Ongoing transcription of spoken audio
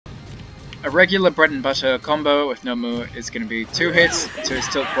a regular bread and butter combo with Nomu is going to be 2 hits into his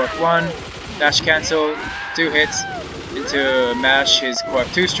tilt quirk 1, dash cancel, 2 hits into mash his quirk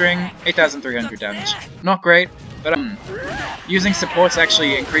 2 string, 8,300 damage. Not great, but using supports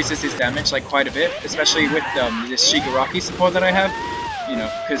actually increases his damage like quite a bit, especially with this Shigaraki support that I have, you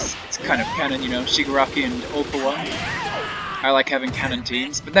know, because it's kind of canon, you know, Shigaraki and All For One. I like having canon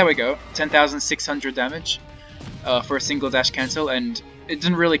teams, but there we go, 10,600 damage for a single dash cancel, and it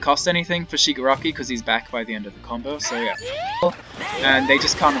didn't really cost anything for Shigaraki because he's back by the end of the combo, so yeah. And they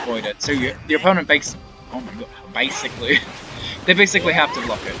just can't avoid it, so the opponent oh my god, basically, they basically have to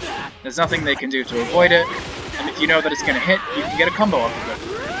block it. There's nothing they can do to avoid it, and if you know that it's going to hit, you can get a combo off of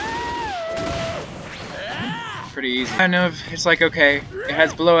it. Pretty easy. Kind of, it's like, okay, it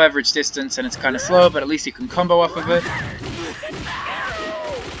has below average distance and it's kind of slow, but at least you can combo off of it.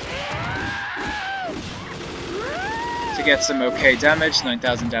 To get some okay damage,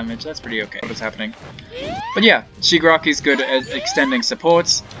 9,000 damage, that's pretty okay what's happening. But yeah, Shigaraki's good at extending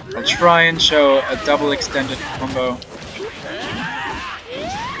supports. I'll try and show a double extended combo.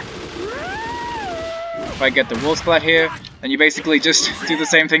 If I get the wall splat here, then you basically just do the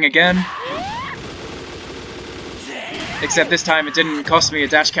same thing again. Except this time it didn't cost me a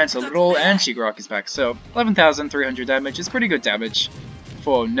dash cancel at all, and Shigaraki's back, so 11,300 damage is pretty good damage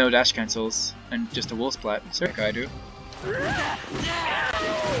for no dash cancels and just a wall splat. So what I do.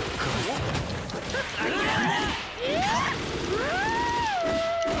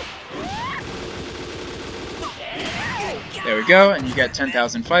 There we go, and you get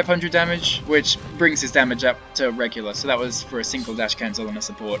 10,500 damage, which brings his damage up to regular, so that was for a single dash cancel and a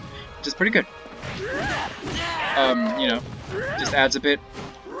support, which is pretty good. You know, just adds a bit.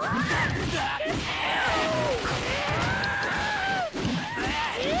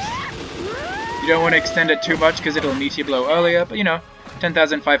 You don't want to extend it too much because it'll meet you blow earlier, but you know,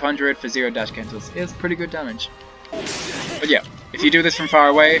 10,500 for 0 dash cancels is pretty good damage. But yeah, if you do this from far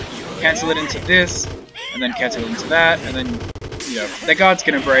away, cancel it into this, and then cancel it into that, and then, you know, their guard's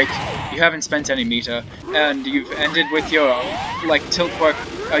gonna break, you haven't spent any meter, and you've ended with your, like, tilt quirk,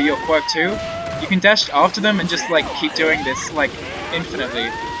 your quirk 2, you can dash after them and just, like, keep doing this, like, infinitely.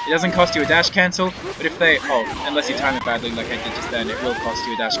 It doesn't cost you a dash cancel, but if they, unless you time it badly like I did just then, it will cost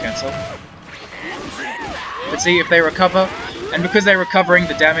you a dash cancel. But see, if they recover, and because they're recovering,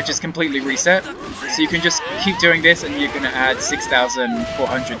 the damage is completely reset, so you can just keep doing this and you're going to add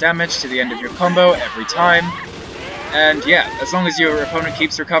 6,400 damage to the end of your combo every time. And yeah, as long as your opponent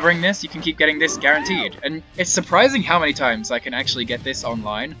keeps recovering this, you can keep getting this guaranteed. And it's surprising how many times I can actually get this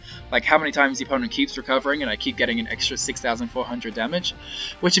online, like how many times the opponent keeps recovering and I keep getting an extra 6,400 damage,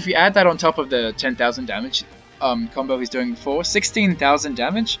 which if you add that on top of the 10,000 damage combo he's doing before, 16,000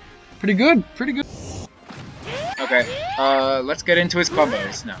 damage, pretty good, pretty good. Okay, let's get into his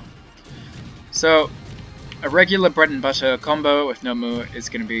combos now. So, a regular bread and butter combo with Nomu is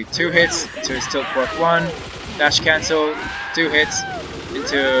going to be 2 hits into his tilt quirk 1, dash cancel, 2 hits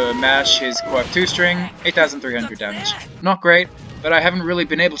into mash his quirk 2 string, 8,300 damage. Not great, but I haven't really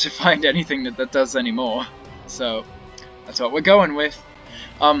been able to find anything that does any more, so that's what we're going with.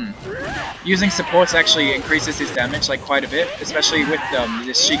 Using supports actually increases his damage like quite a bit, especially with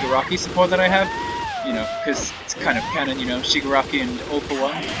this Shigaraki support that I have, you know, because it's kind of canon, you know, Shigaraki and All For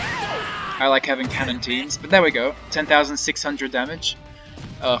One. I like having canon teams, but there we go, 10,600 damage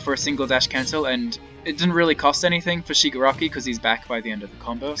for a single dash cancel, and it didn't really cost anything for Shigaraki because he's back by the end of the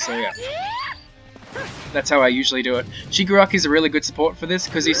combo, so yeah. That's how I usually do it. Shigaraki's a really good support for this,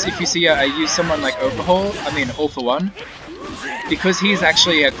 because if you see I use someone like All For One, because he's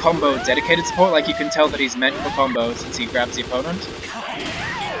actually a combo dedicated support, like you can tell that he's meant for combo since he grabs the opponent.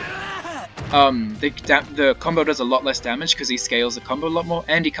 The combo does a lot less damage because he scales the combo a lot more,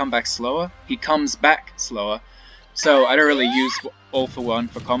 and he comes back slower. So I don't really use All For One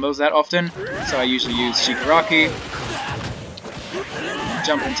for combos that often, so I usually use Shigaraki,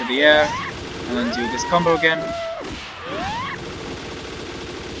 jump into the air, and then do this combo again.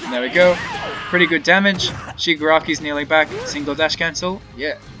 And there we go. Pretty good damage. Shigaraki's nearly back. Single dash cancel.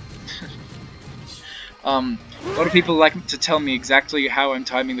 Yeah. A lot of people like to tell me exactly how I'm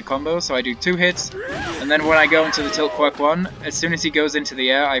timing the combo, so I do 2 hits, and then when I go into the tilt quirk 1, as soon as he goes into the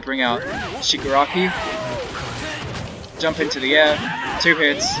air, I bring out Shigaraki, jump into the air, 2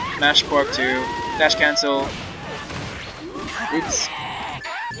 hits, mash quirk 2, dash cancel, oops.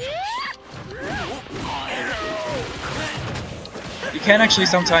 You can actually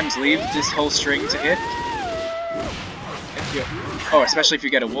sometimes leave this whole string to hit, especially if you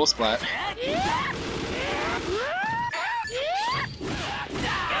get a wall splat.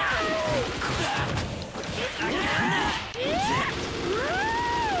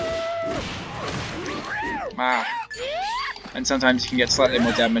 Ah. And sometimes you can get slightly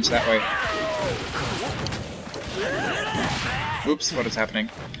more damage that way. Oops, what is happening?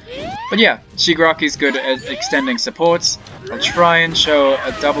 But yeah, Shigaraki's good at extending supports. I'll try and show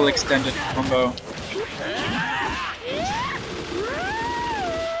a double extended combo.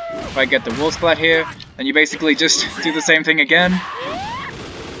 If I get the wall splat here, then you basically just do the same thing again.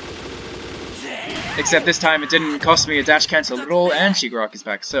 Except this time it didn't cost me a dash cancel at all, and Shigaraki's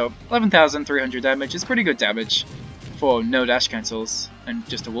back. So 11,300 damage is pretty good damage for no dash cancels and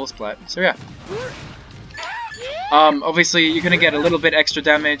just a wall splat. So yeah. Obviously you're gonna get a little bit extra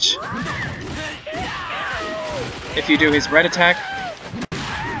damage if you do his red attack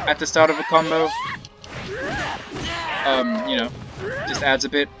at the start of a combo. You know, just adds a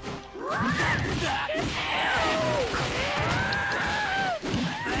bit.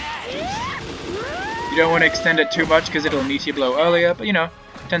 You don't want to extend it too much because it'll meteor blow earlier, but you know,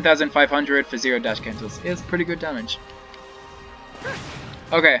 10,500 for 0 dash cancels is pretty good damage.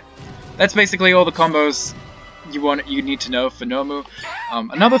 Okay, that's basically all the combos you need to know for Nomu.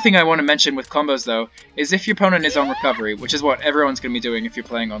 Another thing I want to mention with combos though is if your opponent is on recovery, which is what everyone's going to be doing if you're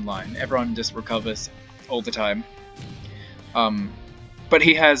playing online. Everyone just recovers all the time. But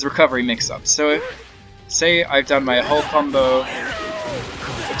he has recovery mix-ups. So if, say I've done my whole combo,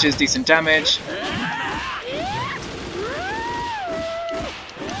 which is decent damage,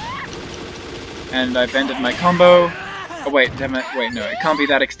 and I've ended my combo. Oh wait, damn it, wait, no, it can't be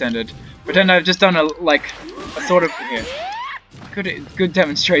that extended. But then I've just done a sort of, here, good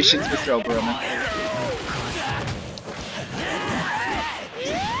demonstrations with Throw Roman.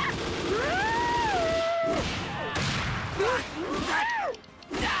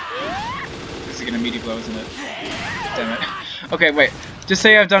 This is gonna meteor blow, isn't it? Damn it. Okay, wait, just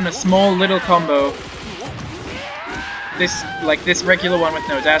say I've done a small little combo. This regular one with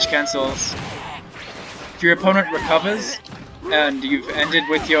no dash cancels. If your opponent recovers, and you've ended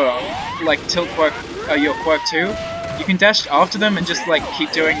with your tilt quirk, your quirk 2, you can dash after them and just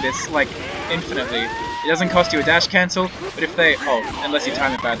keep doing this infinitely. It doesn't cost you a dash cancel, but if they unless you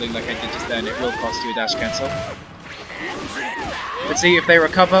time it badly like I did just then, it will cost you a dash cancel. But see, if they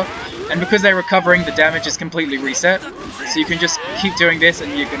recover, and because they're recovering, the damage is completely reset, so you can just keep doing this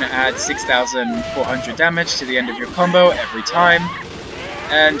and you're gonna add 6,400 damage to the end of your combo every time.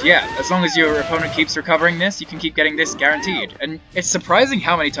 And yeah, as long as your opponent keeps recovering this, you can keep getting this guaranteed. And it's surprising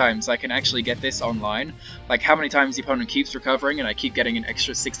how many times I can actually get this online. Like how many times the opponent keeps recovering and I keep getting an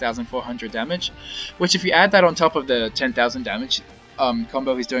extra 6,400 damage. Which if you add that on top of the 10,000 damage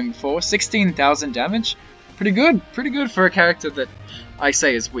combo he's doing before, 16,000 damage? Pretty good for a character that I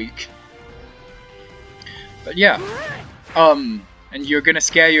say is weak. But yeah, and you're gonna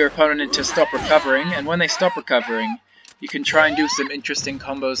scare your opponent into stop recovering, and when they stop recovering, you can try and do some interesting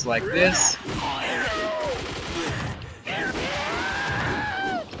combos like this.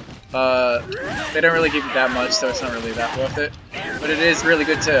 They don't really give you that much, so it's not really that worth it. But it is really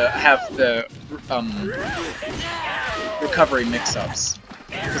good to have the recovery mix-ups,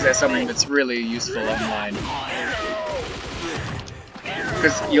 because that's something that's really useful online.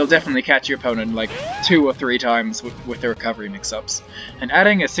 Because you'll definitely catch your opponent 2 or 3 times with the recovery mix-ups. And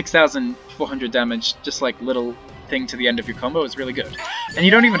adding a 6,400 damage, just little thing to the end of your combo is really good. And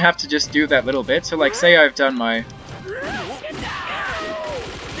you don't even have to just do that little bit. So say I've done my...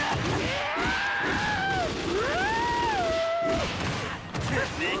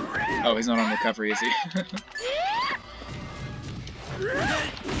 Oh, he's not on recovery, is he?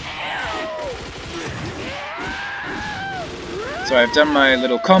 So I've done my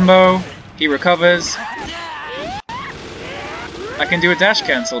little combo, he recovers. I can do a dash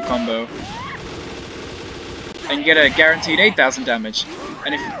cancel combo and get a guaranteed 8,000 damage.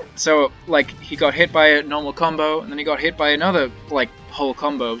 And he got hit by a normal combo, and then he got hit by another whole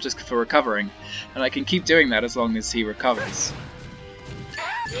combo just for recovering. And I can keep doing that as long as he recovers.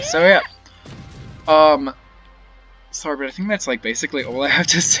 So yeah. Sorry, but I think that's basically all I have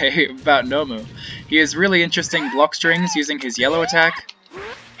to say about Nomu. He has really interesting block strings using his yellow attack.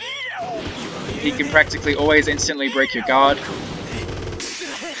 He can practically always instantly break your guard.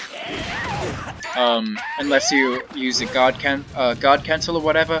 Unless you use a guard cancel or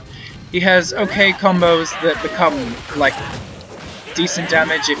whatever. He has okay combos that become decent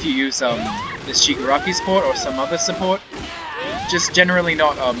damage if you use this Shigaraki support or some other support. Just generally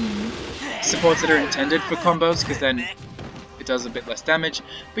not supports that are intended for combos, because then it does a bit less damage.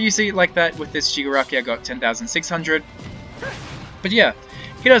 But you see, like that with this Shigaraki, I got 10,600. But yeah,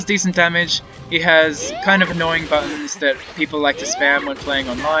 he does decent damage. He has kind of annoying buttons that people like to spam when playing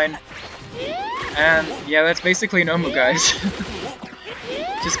online. And yeah, that's basically Nomu, guys.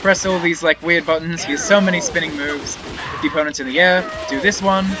 Just press all these like weird buttons, use so many spinning moves. If the opponent's in the air, do this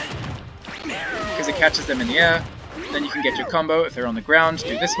one, because it catches them in the air. Then you can get your combo. If they're on the ground,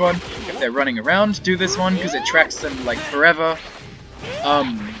 do this one. If they're running around, do this one, because it tracks them like forever.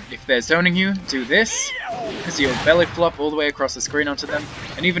 If they're zoning you, do this, because you'll belly flop all the way across the screen onto them.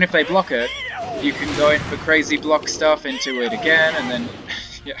 And even if they block it, you can go in for crazy block stuff into it again, and then,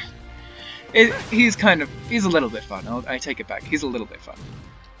 yeah. He's a little bit fun. I take it back. He's a little bit fun.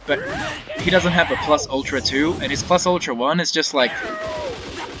 But he doesn't have a Plus Ultra 2, and his Plus Ultra 1 is just like,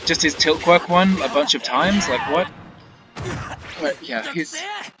 just his tilt quirk one a bunch of times, like what? But yeah, he's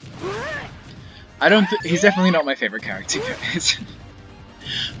definitely not my favorite character, guys.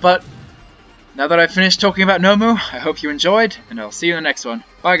 But now that I've finished talking about Nomu, I hope you enjoyed, and I'll see you in the next one.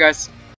 Bye, guys!